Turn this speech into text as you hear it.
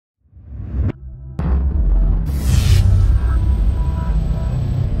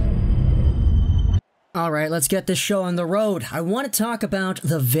All right, let's get this show on the road. I want to talk about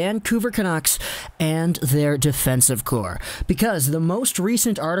the Vancouver Canucks and their defensive core, because the most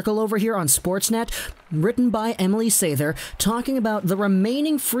recent article over here on Sportsnet, written by Emily Sather, talking about the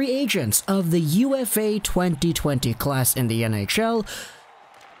remaining free agents of the UFA 2020 class in the NHL,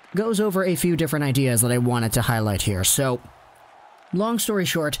 goes over a few different ideas that I wanted to highlight here. So, long story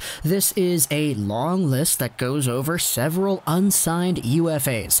short, this is a long list that goes over several unsigned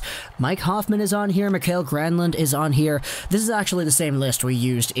UFAs. Mike Hoffman is on here, Mikael Granlund is on here. This is actually the same list we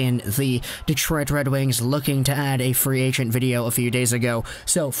used in the Detroit Red Wings looking to add a free agent video a few days ago,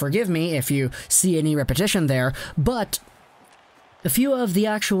 so forgive me if you see any repetition there, but a few of the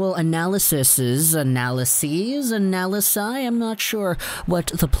actual analysi, I'm not sure what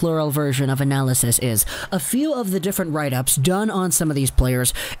the plural version of analysis is. A few of the different write-ups done on some of these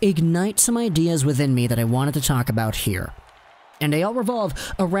players ignite some ideas within me that I wanted to talk about here. And they all revolve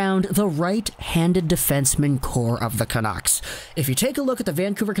around the right-handed defenseman core of the Canucks. If you take a look at the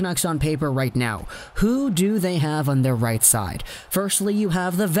Vancouver Canucks on paper right now, who do they have on their right side? Firstly, you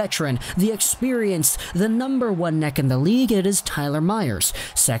have the veteran, the experienced, the #1 neck in the league, it is Tyler Myers.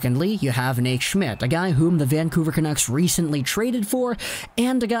 Secondly, you have Nate Schmidt, a guy whom the Vancouver Canucks recently traded for,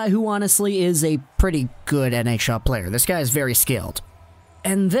 and a guy who honestly is a pretty good NHL player. This guy is very skilled.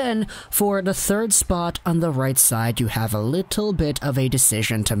 And then, for the third spot on the right side, you have a little bit of a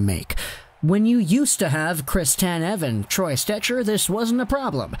decision to make. When you used to have Chris Tanev and Troy Stecher, this wasn't a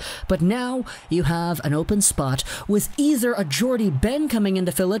problem. But now, you have an open spot with either a Jordy Ben coming in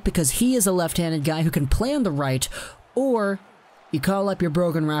to fill it because he is a left-handed guy who can play on the right, or you call up your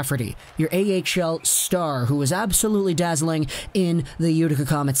Brogan Rafferty, your AHL star who was absolutely dazzling in the Utica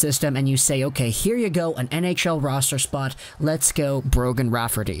Comet system, and you say, okay, here you go, an NHL roster spot, let's go Brogan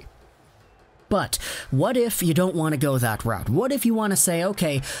Rafferty. But what if you don't want to go that route? What if you want to say,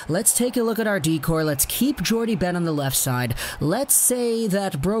 okay, let's take a look at our D-core, let's keep Jordy Ben on the left side, let's say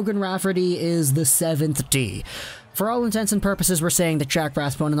that Brogan Rafferty is the 7th D. For all intents and purposes, we're saying that Jack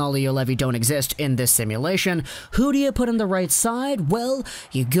Rathbone and Olli Juolevi don't exist in this simulation. Who do you put on the right side? Well,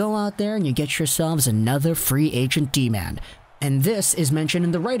 you go out there and you get yourselves another free agent D-man. And this is mentioned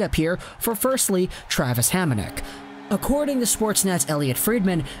in the write-up here for, firstly, Travis Hamonic. According to Sportsnet's Elliot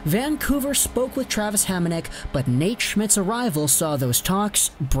Friedman, Vancouver spoke with Travis Hamonic, but Nate Schmidt's arrival saw those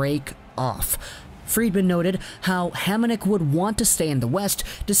talks break off. Friedman noted how Hamonic would want to stay in the West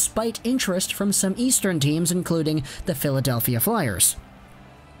despite interest from some Eastern teams, including the Philadelphia Flyers.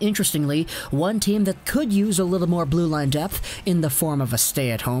 Interestingly, one team that could use a little more blue line depth in the form of a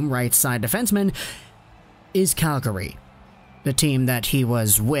stay-at-home right-side defenseman is Calgary. The team that he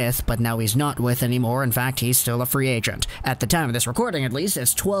was with, but now he's not with anymore. In fact, he's still a free agent. At the time of this recording, at least,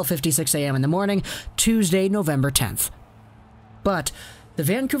 it's 12:56 a.m. in the morning, Tuesday, November 10th. But the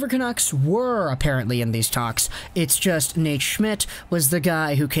Vancouver Canucks were apparently in these talks. It's just Nate Schmidt was the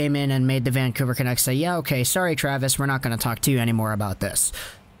guy who came in and made the Vancouver Canucks say, yeah, okay, sorry, Travis, we're not going to talk to you anymore about this.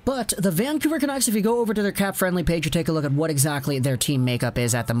 But the Vancouver Canucks, if you go over to their cap-friendly page and take a look at what exactly their team makeup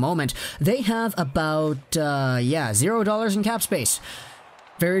is at the moment, they have about, $0 in cap space.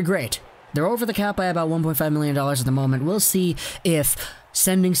 Very great. They're over the cap by about $1.5 million at the moment. We'll see if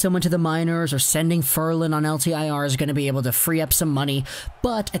sending someone to the minors or sending Ferland on LTIR is going to be able to free up some money,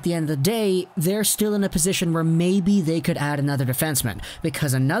 but at the end of the day, they're still in a position where maybe they could add another defenseman,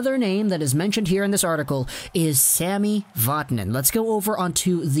 because another name that is mentioned here in this article is Sami Vatanen. Let's go over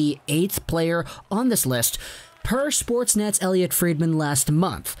onto the 8th player on this list. Per Sportsnet's Elliot Friedman last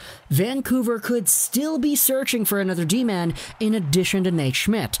month, Vancouver could still be searching for another D-man in addition to Nate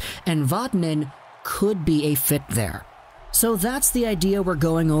Schmidt, and Vatanen could be a fit there. So that's the idea we're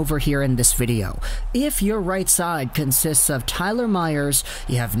going over here in this video. If your right side consists of Tyler Myers,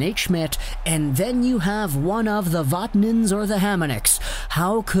 you have Nate Schmidt, and then you have one of the Vatanens or the Hamonics,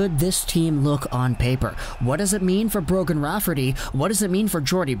 how could this team look on paper? What does it mean for Brogan Rafferty? What does it mean for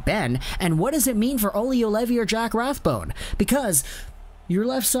Jordy Ben? And what does it mean for Olli Juolevi or Jack Rathbone? Because your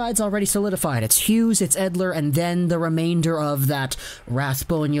left side's already solidified. It's Hughes, it's Edler, and then the remainder of that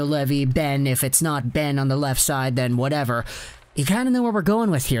Rathbone, Juolevi, Ben. If it's not Ben on the left side, then whatever. You kind of know where we're going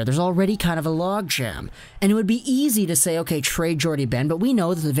with here. There's already kind of a logjam. And it would be easy to say, okay, trade Jordy Ben, but we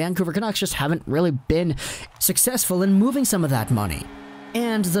know that the Vancouver Canucks just haven't really been successful in moving some of that money.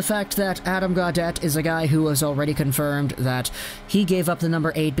 And the fact that Adam Gaudette is a guy who has already confirmed that he gave up the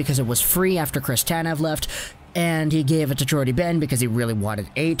number 8 because it was free after Chris Tanev left, and he gave it to Jordy Ben because he really wanted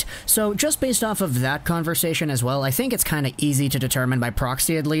 8. So just based off of that conversation as well, I think it's kind of easy to determine by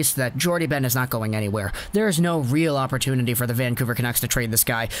proxy at least that Jordy Ben is not going anywhere. There is no real opportunity for the Vancouver Canucks to trade this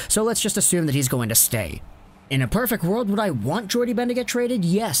guy, so let's just assume that he's going to stay. In a perfect world, would I want Jordie Benn to get traded?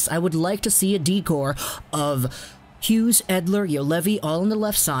 Yes, I would like to see a decor of Hughes, Edler, Juolevi all on the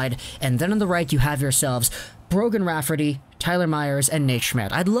left side, and then on the right you have yourselves Brogan Rafferty, Tyler Myers, and Nate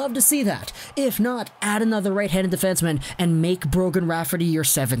Schmidt. I'd love to see that. If not, add another right-handed defenseman and make Brogan Rafferty your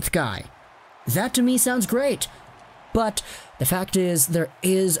 7th guy. That to me sounds great. But the fact is, there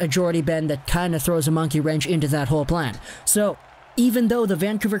is a Jordie Benn that kind of throws a monkey wrench into that whole plan. So, even though the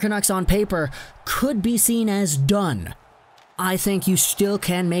Vancouver Canucks on paper could be seen as done, I think you still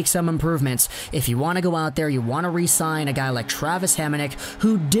can make some improvements. If you want to go out there, you want to re-sign a guy like Travis Hamonic,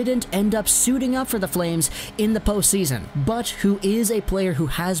 who didn't end up suiting up for the Flames in the postseason, but who is a player who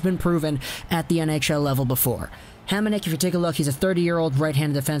has been proven at the NHL level before. Hamonic, if you take a look, he's a 30-year-old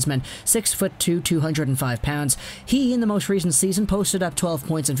right-handed defenseman, 6'2", 205 pounds. He, in the most recent season, posted up 12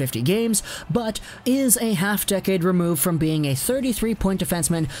 points in 50 games, but is a half-decade removed from being a 33-point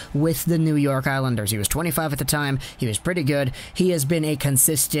defenseman with the New York Islanders. He was 25 at the time. He was pretty good. He has been a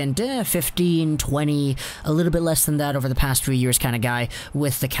consistent 15, 20, a little bit less than that over the past few years kind of guy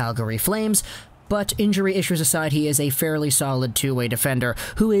with the Calgary Flames. But injury issues aside, he is a fairly solid two-way defender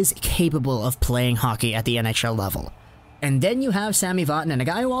who is capable of playing hockey at the NHL level. And then you have Sami Vatanen, a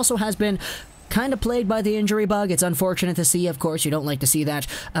guy who also has been kind of plagued by the injury bug. It's unfortunate to see, of course. You don't like to see that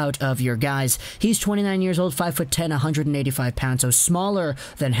out of your guys. He's 29 years old, 5'10", 185 pounds, so smaller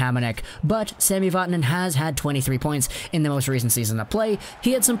than Hamonic. But Sami Vatanen has had 23 points in the most recent season of play.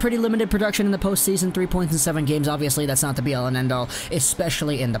 He had some pretty limited production in the postseason, 3 points in 7 games. Obviously, that's not the be-all and end-all,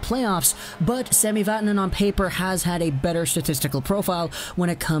 especially in the playoffs. But Sami Vatanen on paper has had a better statistical profile when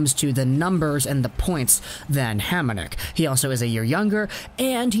it comes to the numbers and the points than Hamonic. He also is a year younger,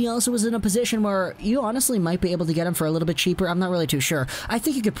 and he also is in a position where you honestly might be able to get him for a little bit cheaper. I'm not really too sure. I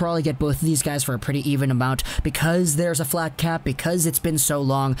think you could probably get both of these guys for a pretty even amount because there's a flat cap, because it's been so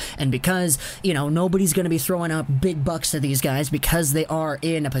long, and because, you know, nobody's going to be throwing out big bucks to these guys because they are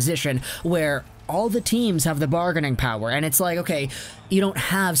in a position where all the teams have the bargaining power, and it's like, okay, you don't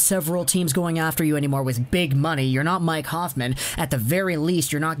have several teams going after you anymore with big money. You're not Mike Hoffman. At the very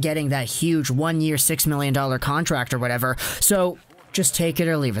least, you're not getting that huge one-year, $6 million contract or whatever. So just take it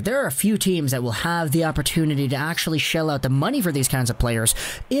or leave it. There are a few teams that will have the opportunity to actually shell out the money for these kinds of players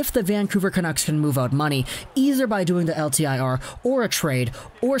if the Vancouver Canucks can move out money, either by doing the LTIR or a trade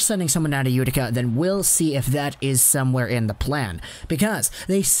or sending someone out of Utica. Then we'll see if that is somewhere in the plan. Because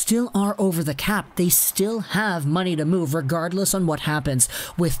they still are over the cap. They still have money to move regardless on what happens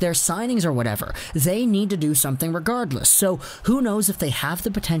with their signings or whatever. They need to do something regardless. So who knows if they have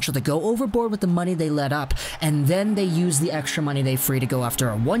the potential to go overboard with the money they let up and then they use the extra money they free to go after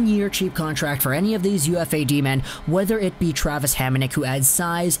a one-year cheap contract for any of these UFA D-men, whether it be Travis Hamonic, who adds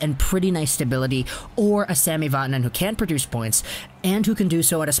size and pretty nice stability, or a Sami Vatanen who can produce points and who can do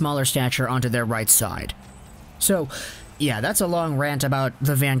so at a smaller stature onto their right side. So yeah, that's a long rant about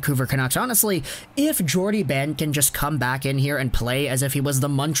the Vancouver Canucks. Honestly, if Jordie Benn can just come back in here and play as if he was the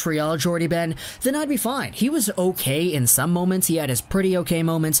Montreal Jordie Benn, then I'd be fine. He was okay in some moments. He had his pretty okay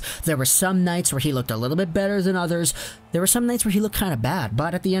moments. There were some nights where he looked a little bit better than others. There were some nights where he looked kind of bad.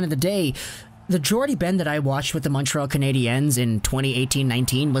 But at the end of the day, the Jordie Benn that I watched with the Montreal Canadiens in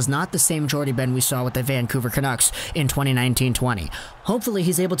 2018-19 was not the same Jordie Benn we saw with the Vancouver Canucks in 2019-20. Hopefully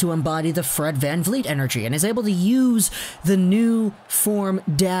he's able to embody the Fred VanVleet energy and is able to use the new form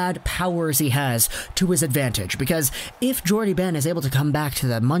dad powers he has to his advantage. Because if Jordie Benn is able to come back to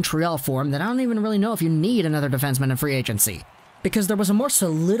the Montreal form, then I don't even really know if you need another defenseman in free agency. Because there was a more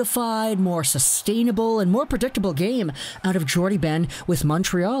solidified, more sustainable, and more predictable game out of Jordie Benn with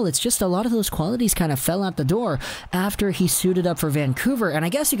Montreal. It's just a lot of those qualities kind of fell out the door after he suited up for Vancouver, and I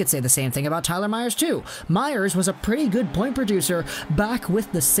guess you could say the same thing about Tyler Myers too. Myers was a pretty good point producer back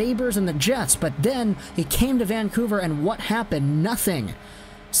with the Sabres and the Jets, but then he came to Vancouver, and what happened? Nothing.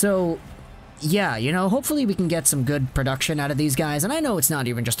 So yeah, you know, hopefully we can get some good production out of these guys, and I know it's not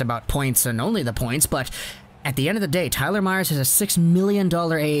even just about points and only the points, but at the end of the day, Tyler Myers has a $6 million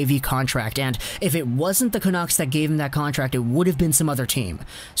AAV contract, and if it wasn't the Canucks that gave him that contract, it would have been some other team.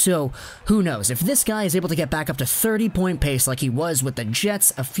 So, who knows? If this guy is able to get back up to 30-point pace like he was with the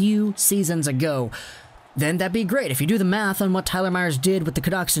Jets a few seasons ago, then that'd be great. If you do the math on what Tyler Myers did with the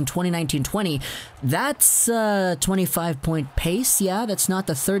Canucks in 2019-20, that's a 25-point pace. Yeah, that's not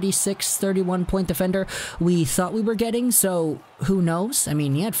the 36, 31-point defender we thought we were getting, so who knows? I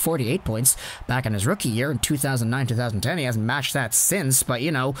mean, he had 48 points back in his rookie year in 2009-2010. He hasn't matched that since, but,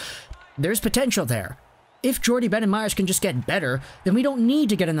 you know, there's potential there. If Jordie Benn and Myers can just get better, then we don't need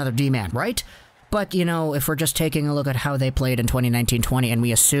to get another D-man, right? But, you know, if we're just taking a look at how they played in 2019-20 and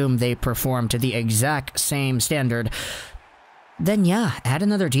we assume they performed to the exact same standard, then yeah, add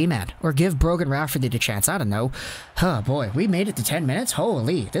another D-man, or give Brogan Rafferty the chance, I don't know. Oh boy, we made it to 10 minutes?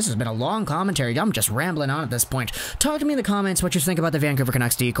 Holy, this has been a long commentary. I'm just rambling on at this point. Talk to me in the comments what you think about the Vancouver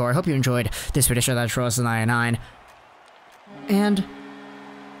Canucks decor. I hope you enjoyed this edition of that Trolls 99. And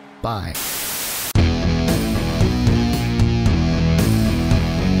bye.